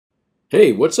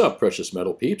Hey, what's up, precious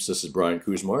metal peeps? This is Brian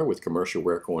Kuzmar with Commercial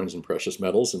Rare Coins and Precious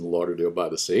Metals in Lauderdale by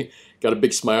the Sea. Got a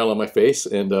big smile on my face,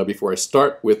 and before I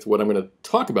start with what I'm going to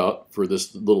talk about for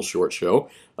this little short show,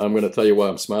 I'm going to tell you why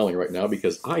I'm smiling right now,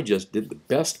 because I just did the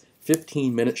best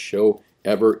 15-minute show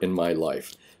ever in my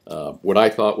life. What I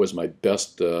thought was my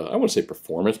best, I won't say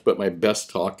performance, but my best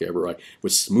talk ever. I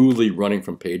was smoothly running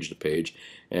from page to page,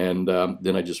 and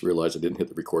then I just realized I didn't hit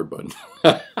the record button.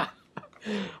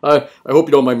 I hope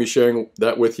you don't mind me sharing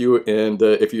that with you, and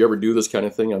if you ever do this kind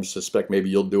of thing, I suspect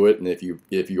maybe you'll do it, and if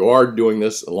you are doing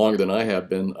this longer than I have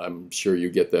been, I'm sure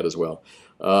you get that as well.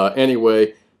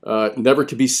 Anyway, never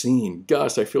to be seen.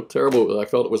 Gosh, I feel terrible. I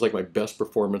felt it was like my best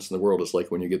performance in the world. It's like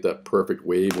when you get that perfect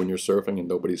wave when you're surfing and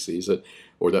nobody sees it,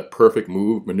 or that perfect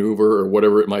move, maneuver, or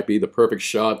whatever it might be, the perfect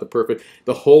shot,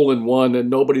 the hole in one, and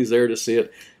nobody's there to see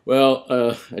it. Well,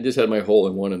 I just had my hole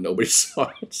in one and nobody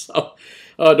saw it, so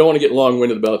don't want to get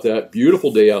long-winded about that.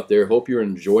 Beautiful day out there. Hope you're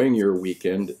enjoying your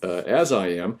weekend, as I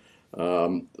am.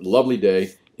 Lovely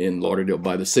day in Lauderdale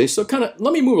by the Sea. So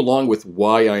let me move along with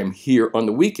why I am here on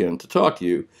the weekend to talk to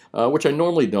you, which I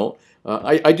normally don't.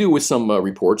 I do with some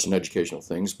reports and educational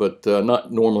things, but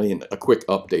not normally in a quick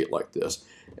update like this.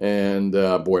 And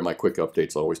boy, my quick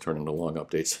updates always turn into long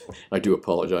updates. I do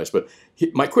apologize, but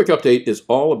my quick update is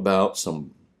all about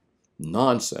some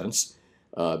nonsense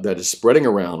that is spreading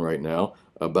around right now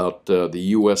about the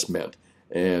U.S. Mint.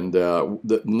 And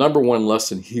the number one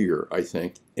lesson here, I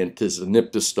think, is to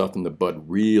nip this stuff in the bud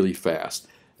really fast.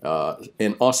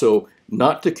 And also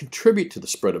not to contribute to the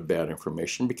spread of bad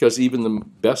information, because even the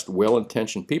best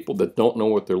well-intentioned people that don't know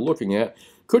what they're looking at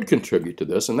could contribute to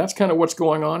this. And that's kind of what's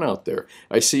going on out there.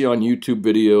 I see on YouTube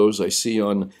videos, I see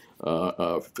on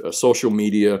social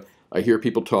media, I hear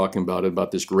people talking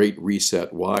about this great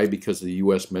reset. Why? Because the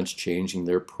U.S. Mint's changing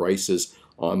their prices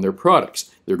on their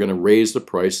products. They're going to raise the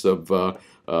price of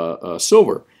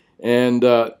silver. And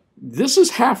this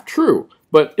is half true,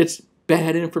 but it's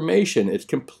bad information. It's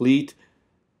complete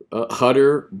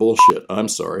utter bullshit. I'm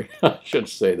sorry. I shouldn't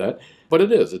say that, but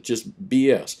it is. It's just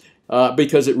BS.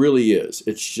 Because it really is.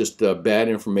 It's just bad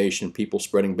information, people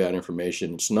spreading bad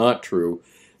information. It's not true.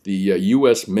 The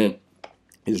U.S. Mint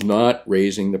is not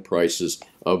raising the prices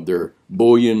of their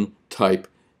bullion type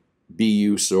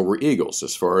BU Silver Eagles.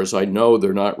 As far as I know,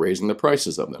 they're not raising the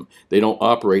prices of them. They don't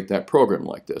operate that program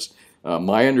like this.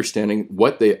 My understanding,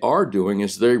 what they are doing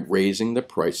is they're raising the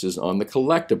prices on the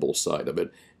collectible side of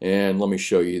it. And let me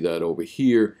show you that over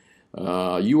here.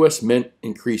 U.S. Mint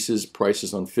increases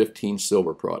prices on 15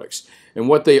 silver products. And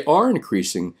what they are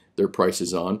increasing their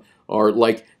prices on are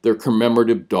like their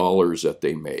commemorative dollars that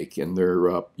they make and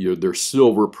their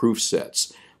silver proof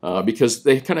sets. Because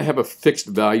they kind of have a fixed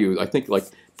value. I think like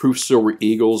proof silver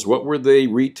eagles, what were they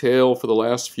retail for the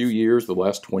last few years, the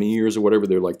last 20 years or whatever?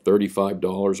 They're like $35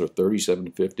 or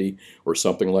 $37.50 or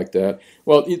something like that.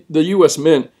 Well, the U.S.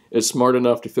 Mint is smart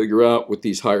enough to figure out with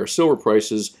these higher silver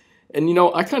prices, and you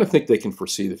know, I kind of think they can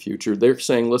foresee the future. They're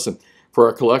saying, listen, for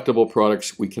our collectible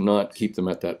products, we cannot keep them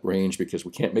at that range because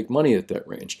we can't make money at that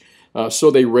range. So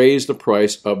they raise the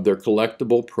price of their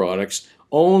collectible products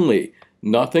only.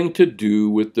 Nothing to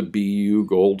do with the BU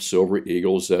gold silver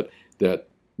eagles that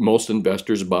most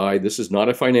investors buy. This is not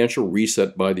a financial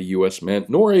reset by the U.S. Mint,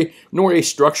 nor a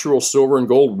structural silver and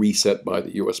gold reset by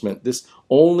the U.S. Mint. This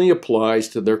only applies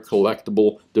to their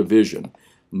collectible division,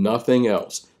 nothing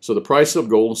else. So the price of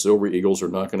gold and silver eagles are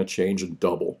not going to change and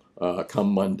double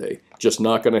come Monday. Just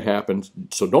not going to happen.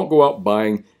 So don't go out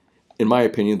buying, in my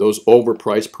opinion, those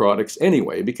overpriced products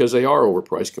anyway, because they are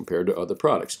overpriced compared to other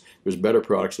products. There's better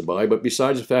products to buy, but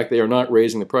besides the fact they are not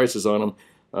raising the prices on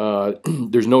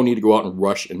them, there's no need to go out and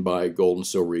rush and buy gold and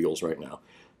silver eagles right now.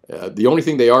 The only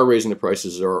thing they are raising the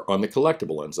prices are on the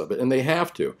collectible ends of it, and they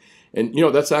have to. And you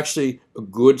know, that's actually a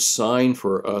good sign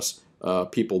for us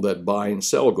people that buy and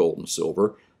sell gold and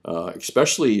silver,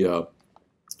 especially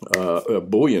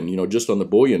bullion, you know, just on the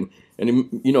bullion.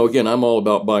 And, you know, again, I'm all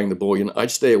about buying the bullion.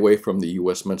 I'd stay away from the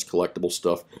U.S. Mint's collectible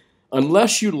stuff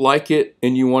unless you like it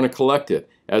and you want to collect it.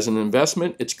 As an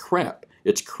investment, it's crap.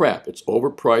 It's crap. It's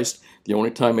overpriced. The only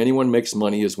time anyone makes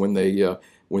money is when they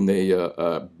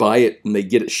buy it and they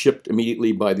get it shipped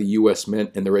immediately by the U.S.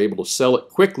 Mint, and they're able to sell it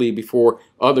quickly before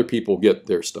other people get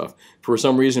their stuff. For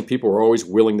some reason, people are always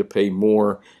willing to pay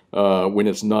more when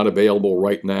it's not available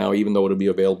right now, even though it'll be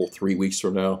available 3 weeks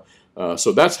from now.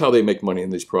 So that's how they make money in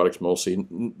these products mostly.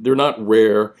 They're not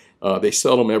rare. They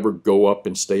seldom ever go up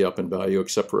and stay up in value,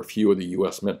 except for a few of the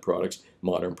U.S. Mint products,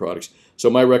 modern products. So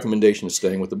my recommendation is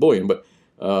staying with the bullion. But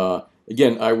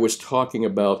again, I was talking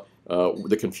about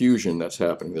the confusion that's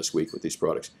happening this week with these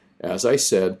products. As I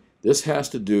said, this has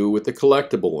to do with the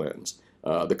collectible ends.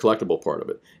 the collectible part of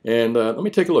it. And let me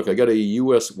take a look. I got a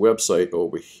U.S. website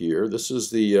over here. This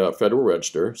is the Federal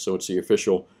Register, so it's the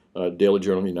official daily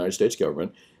journal of the United States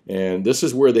government. And this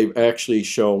is where they've actually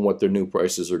shown what their new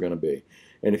prices are going to be.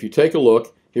 And if you take a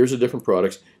look, here's the different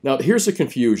products. Now, here's the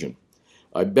confusion.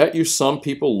 I bet you some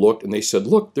people looked and they said,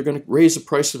 look, they're going to raise the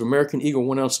price of American Eagle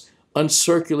 1 ounce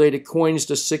uncirculated coins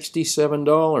to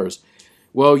 $67.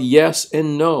 Well, yes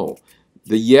and no.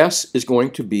 The yes is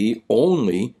going to be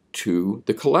only to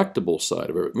the collectible side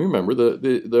of it. Remember,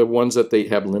 the ones that they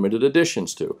have limited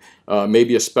editions to.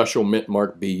 Maybe a special mint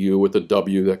mark BU with a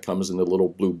W that comes in the little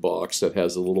blue box that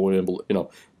has a little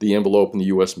envelope, the envelope in the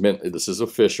U.S. Mint. This is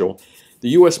official. The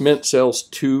U.S. Mint sells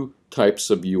two types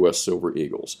of U.S. Silver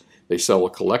Eagles. They sell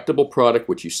a collectible product,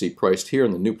 which you see priced here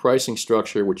in the new pricing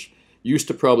structure, which used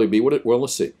to probably be, well,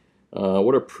 let's see.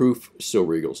 What are proof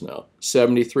Silver Eagles now?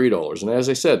 $73. And as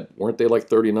I said, weren't they like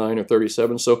 $39 or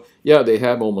 $37? So yeah, they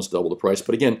have almost double the price,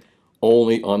 but again,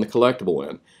 only on the collectible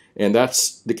end. And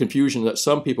that's the confusion that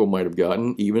some people might have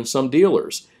gotten, even some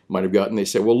dealers might have gotten. They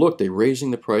say, well, look, they're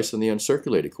raising the price on the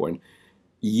uncirculated coin.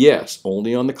 Yes,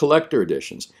 only on the collector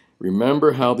editions.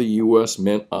 Remember how the U.S.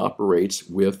 Mint operates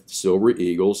with Silver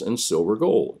Eagles and Silver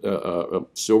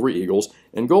Eagles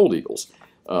and Gold Eagles.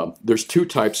 There's two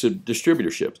types of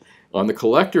distributorships. On the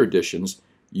collector editions,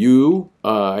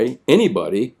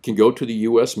 anybody can go to the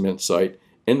U.S. Mint site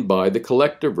and buy the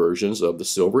collector versions of the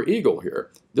Silver Eagle here.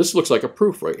 This looks like a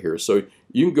proof right here. So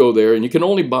you can go there and you can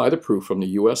only buy the proof from the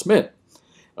U.S. Mint.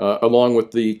 Along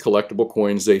with the collectible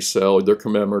coins they sell, their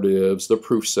commemoratives, their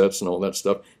proof sets and all that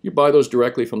stuff. You buy those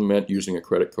directly from the Mint using a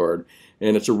credit card,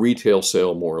 and it's a retail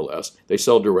sale more or less. They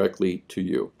sell directly to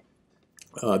you.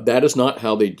 That is not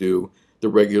how they do the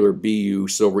regular BU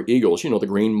Silver Eagles. You know, the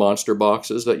green monster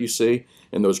boxes that you see,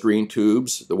 and those green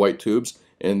tubes, the white tubes,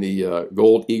 and the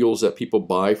gold Eagles that people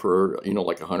buy for,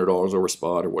 like $100 over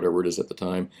spot or whatever it is at the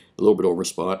time, a little bit over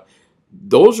spot.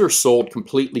 Those are sold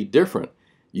completely different.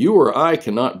 You or I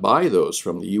cannot buy those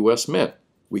from the U.S. Mint.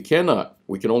 We cannot.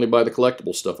 We can only buy the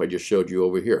collectible stuff I just showed you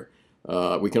over here.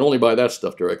 We can only buy that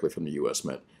stuff directly from the U.S.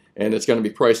 Mint. And it's going to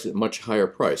be priced at a much higher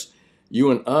price.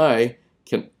 You and I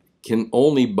can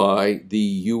only buy the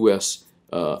U.S.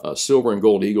 Silver and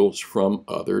Gold Eagles from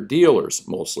other dealers,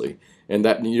 mostly. And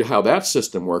how that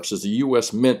system works is the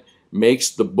U.S. Mint makes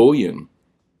the bullion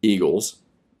Eagles,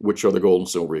 which are the Gold and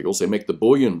Silver Eagles. They make the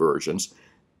bullion versions.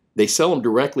 They sell them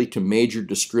directly to major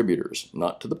distributors,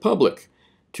 not to the public,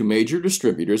 to major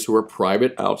distributors who are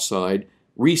private outside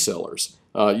resellers.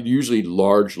 Usually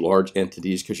large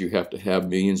entities, because you have to have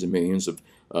millions and millions of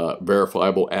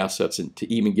verifiable assets and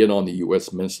to even get on the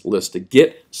U.S. Mint list to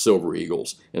get Silver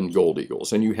Eagles and Gold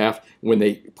Eagles. And you have, when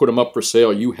they put them up for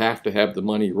sale, you have to have the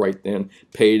money right then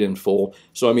paid in full.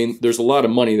 So, I mean, there's a lot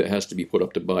of money that has to be put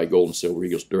up to buy Gold and Silver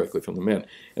Eagles directly from the Mint.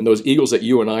 And those Eagles that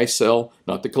you and I sell,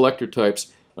 not the collector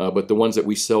types, but the ones that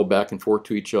we sell back and forth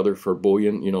to each other for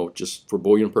bullion, just for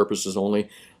bullion purposes only,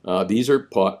 these are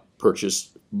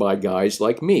purchased by guys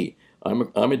like me.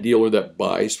 I'm a dealer that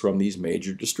buys from these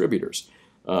major distributors.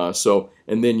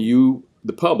 And then you,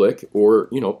 the public,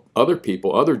 or other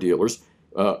people, other dealers,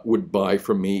 would buy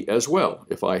from me as well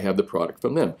if I have the product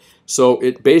from them. So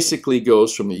it basically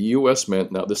goes from the U.S.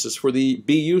 Mint. Now this is for the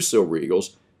BU Silver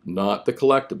Eagles, not the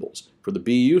collectibles. For the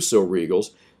BU Silver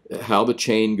Eagles, how the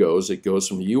chain goes, it goes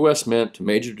from the U.S. Mint to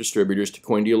major distributors to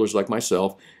coin dealers like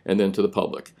myself, and then to the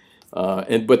public.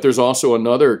 But there's also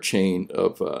another chain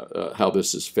of how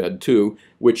this is fed too,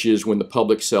 which is when the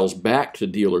public sells back to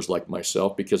dealers like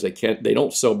myself, because they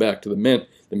don't sell back to the Mint.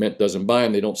 The Mint doesn't buy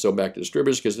them. They don't sell back to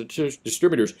distributors because the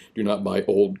distributors do not buy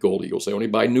old Gold Eagles. They only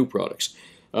buy new products.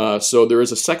 So there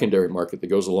is a secondary market that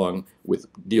goes along with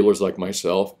dealers like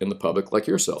myself and the public like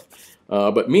yourself.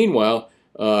 But meanwhile,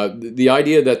 the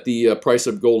idea that the price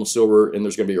of gold and silver, and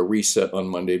there's going to be a reset on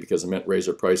Monday because the Mint raised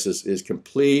their prices, is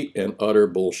complete and utter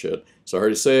bullshit.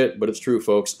 Sorry to say it, but it's true,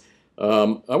 folks.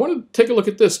 I want to take a look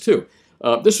at this too.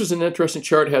 This was an interesting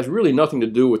chart. It has really nothing to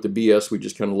do with the BS we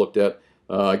just kind of looked at.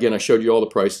 Again, I showed you all the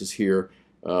prices here,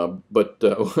 but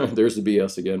there's the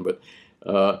BS again.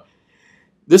 But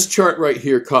this chart right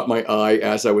here caught my eye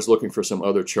as I was looking for some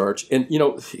other charts. And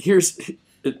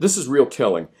this is real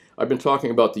telling. I've been talking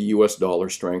about the U.S. dollar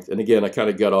strength, and again, I kind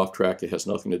of got off track. It has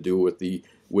nothing to do with the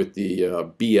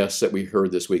BS that we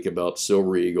heard this week about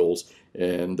Silver Eagles.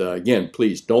 And again,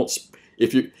 please don't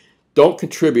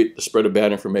contribute the spread of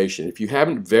bad information. If you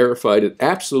haven't verified it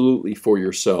absolutely for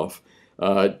yourself,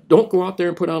 don't go out there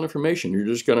and put out information. You're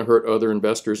just going to hurt other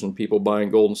investors and people buying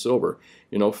gold and silver.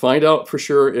 Find out for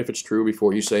sure if it's true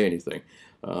before you say anything,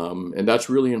 and that's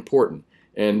really important.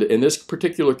 And in this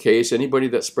particular case, anybody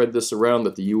that spread this around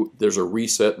that there's a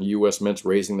reset and the U.S. Mint's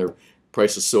raising their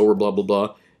price of silver, blah, blah,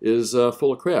 blah, is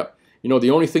full of crap. You know,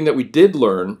 the only thing that we did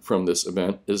learn from this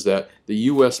event is that the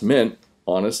U.S. Mint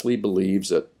honestly believes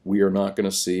that we are not going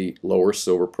to see lower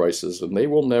silver prices, and they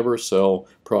will never sell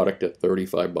product at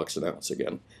 35 bucks an ounce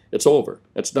again. It's over.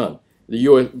 It's done. The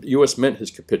U.S. Mint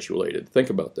has capitulated. Think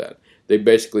about that. They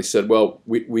basically said, well,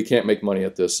 we can't make money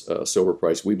at this silver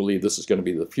price. We believe this is going to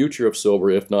be the future of silver,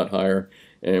 if not higher,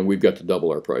 and we've got to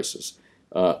double our prices.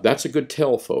 That's a good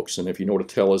tell, folks. And if you know what a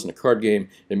tell is in a card game,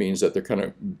 it means that they're kind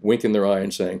of winking their eye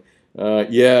and saying,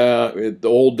 yeah, the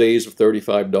old days of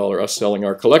 $35, us selling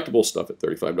our collectible stuff at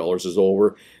 $35 is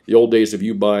over. The old days of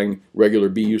you buying regular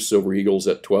BU Silver Eagles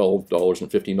at $12 and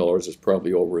 $15 is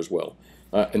probably over as well.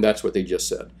 And that's what they just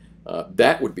said.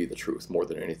 That would be the truth more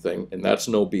than anything, and that's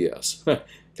no BS.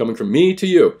 Coming from me to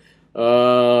you.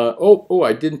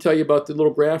 I didn't tell you about the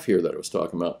little graph here that I was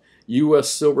talking about. U.S.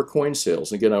 silver coin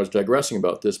sales. Again, I was digressing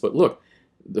about this, but look,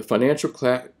 the financial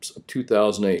collapse of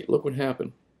 2008. Look what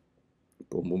happened.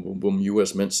 Boom, boom, boom, boom.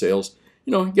 U.S. Mint sales.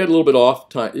 You know, you get a little bit off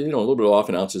time. You know, a little bit off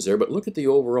in ounces there, but look at the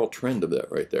overall trend of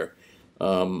that right there.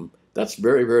 That's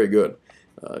very, very good.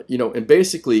 You know, and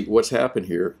basically what's happened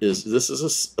here is this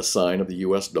is a sign of the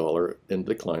U.S. dollar and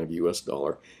the decline of the U.S.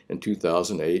 dollar in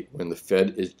 2008 when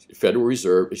the Federal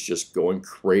Reserve is just going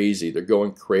crazy. They're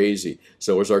going crazy.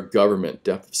 So is our government,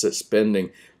 deficit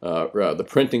spending, the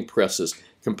printing presses,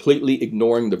 completely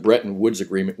ignoring the Bretton Woods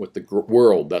Agreement with the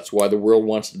world. That's why the world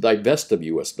wants to divest of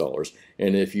U.S. dollars.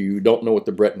 And if you don't know what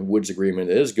the Bretton Woods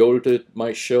Agreement is, go to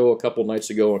my show a couple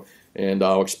nights ago and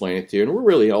I'll explain it to you. And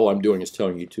really all I'm doing is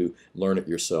telling you to learn it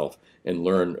yourself and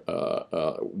learn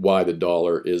why the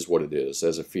dollar is what it is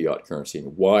as a fiat currency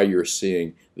and why you're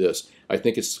seeing this. I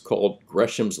think it's called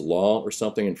Gresham's Law or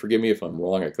something. And forgive me if I'm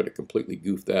wrong. I could have completely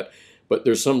goofed that. But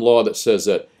there's some law that says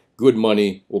that good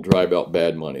money will drive out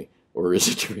bad money. Or is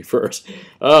it the reverse?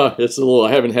 It's a little,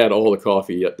 I haven't had all the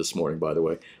coffee yet this morning, by the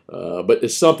way. But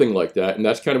it's something like that. And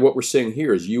that's kind of what we're seeing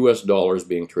here is U.S. dollars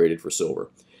being traded for silver.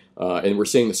 And we're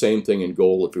seeing the same thing in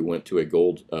gold if we went to a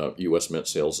gold U.S. mint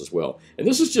sales as well. And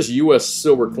this is just U.S.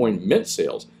 silver coin mint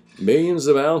sales. Millions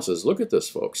of ounces. Look at this,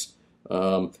 folks.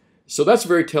 So that's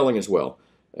very telling as well.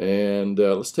 And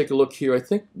let's take a look here. I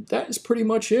think that is pretty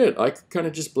much it. I could kind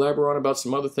of just blabber on about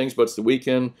some other things, but it's the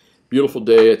weekend. Beautiful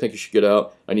day. I think you should get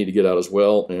out. I need to get out as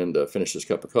well and finish this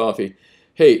cup of coffee.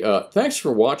 Hey, thanks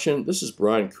for watching. This is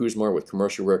Brian Kuzmar with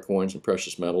Commercial Rare Coins and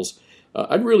Precious Metals.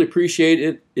 I'd really appreciate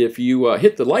it if you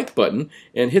hit the like button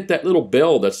and hit that little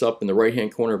bell that's up in the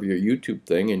right-hand corner of your YouTube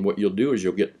thing. And what you'll do is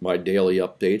you'll get my daily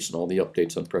updates and all the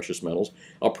updates on precious metals.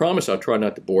 I'll promise I'll try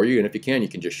not to bore you. And if you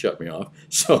can just shut me off.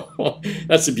 So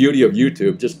that's the beauty of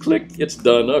YouTube. Just click, it's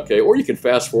done. Okay. Or you can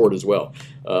fast forward as well.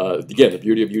 Again, the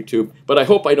beauty of YouTube. But I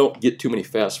hope I don't get too many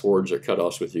fast forwards or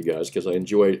cutoffs with you guys because I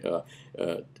enjoy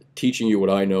teaching you what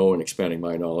I know and expanding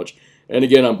my knowledge. And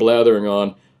again, I'm blathering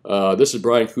on. This is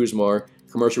Brian Kuzmar,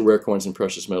 Commercial Rare Coins and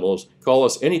Precious Metals. Call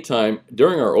us anytime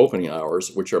during our opening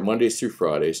hours, which are Mondays through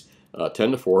Fridays,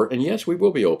 10 to 4. And yes, we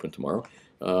will be open tomorrow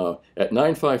at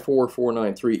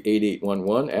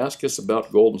 954-493-8811. Ask us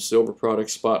about gold and silver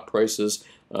products, spot prices,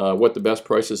 what the best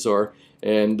prices are.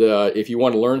 And if you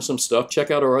want to learn some stuff, check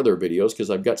out our other videos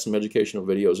because I've got some educational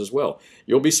videos as well.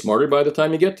 You'll be smarter by the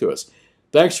time you get to us.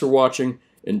 Thanks for watching.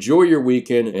 Enjoy your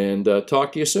weekend and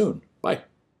talk to you soon. Bye.